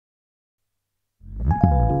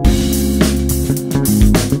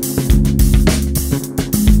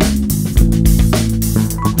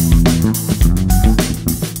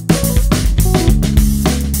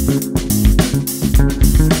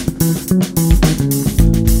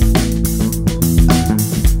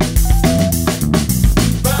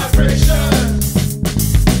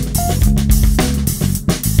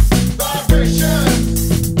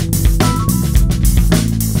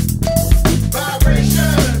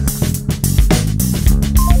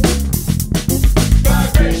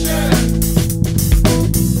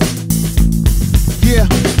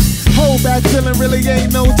Feeling really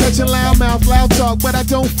ain't no touching loud mouth, loud talk, but I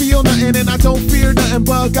don't feel nothing and I don't fear nothing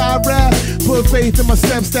but God wrath. Put faith in my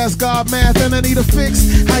steps, that's God math, and I need a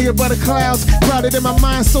fix higher but the clouds. Crowded in my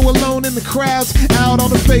mind, so alone in the crowds. Out on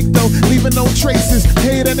the fake though, leaving no traces.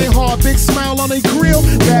 Hate in their heart, big smile on their grill.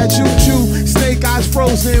 Bad juju, snake eyes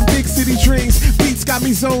frozen, big city dreams. Beats got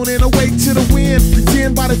me zoning, awake to the wind.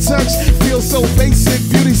 Pretend by the touch, feel so basic,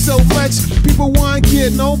 beauty so much. People want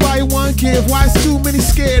kid, nobody want give. Why is too many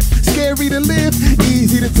scared? Scary to live,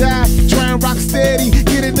 easy to die. Try and rock steady,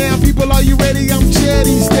 get it now, people, are you ready? I'm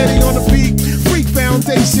jetty, steady on the beat. Freak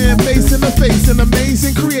foundation, face in the face, an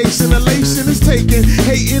amazing creation. Elation is taken,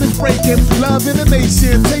 hating is breaking. Love in the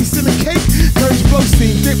nation, tasting the cake. Courage blow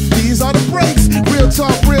steam, dip, these are the breaks. Real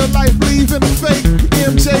talk, real life, leaving the fake.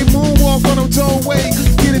 MJ moonwalk on them tone way.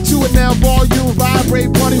 Get into it now, volume,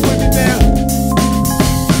 vibrate, party with me now.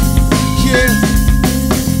 Yeah,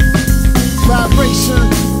 vibration.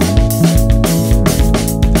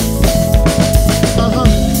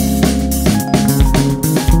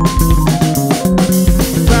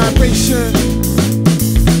 Vibration.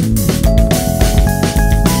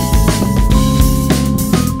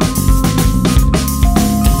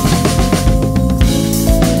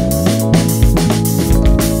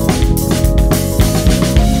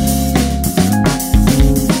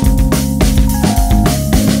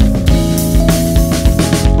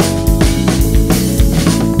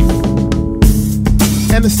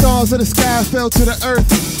 And the stars of the sky fell to the earth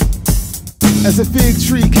as a fig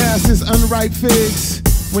tree casts its unripe figs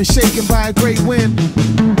when shaken by a great wind.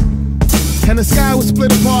 And the sky was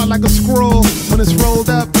split apart like a scroll when it's rolled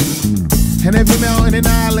up, and every mountain and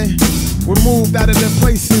island were moved out of their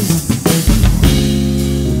places.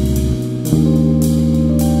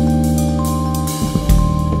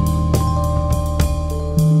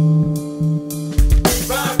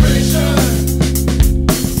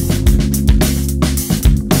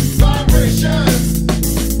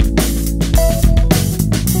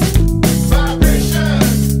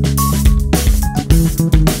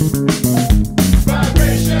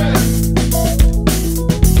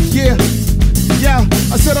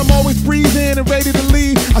 Ready to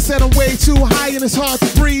leave. I said I'm way too high and it's hard to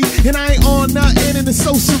breathe, and I ain't on nothing and it's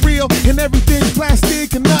so surreal, and everything's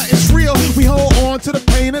plastic and nothing's real. We hold on to the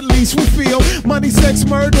pain, at least we feel. Money, sex,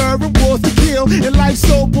 murder, and wars to kill, and life's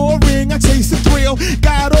so boring, I chase the thrill.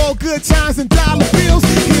 Got all good times and dollar bills.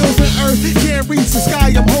 Hills and earth, can't reach the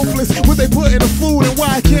sky, I'm hopeless. What they put in the food and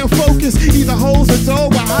why I can't focus. Either hoes or dough,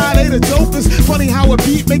 but high they the dopest. Funny how a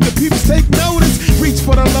beat make the people take notice. Reach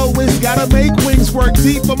for the lowest, gotta make wings work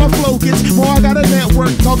deep for my flow gets more. I got a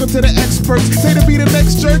network, talking to the experts. Say to be the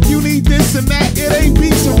next jerk, you need this and that. It ain't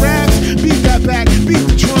beats and raps, beat that back, beat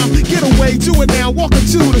the drum. Get away, do it now, walking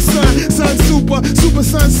to the sun. Sun super, super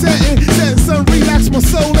sun setting. Setting sun, relax my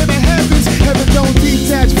soul in the heavens. Heaven don't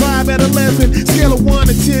detach, vibe at 11. Scale of 1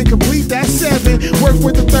 to 10, complete that 7. Work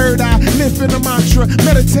with the third eye, live in the mantra.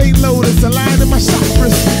 Meditate lotus, align in my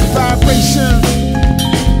chakras. Vibration.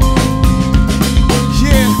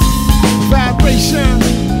 Yeah, vibration.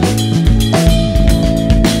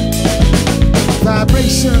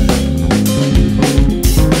 Vibration.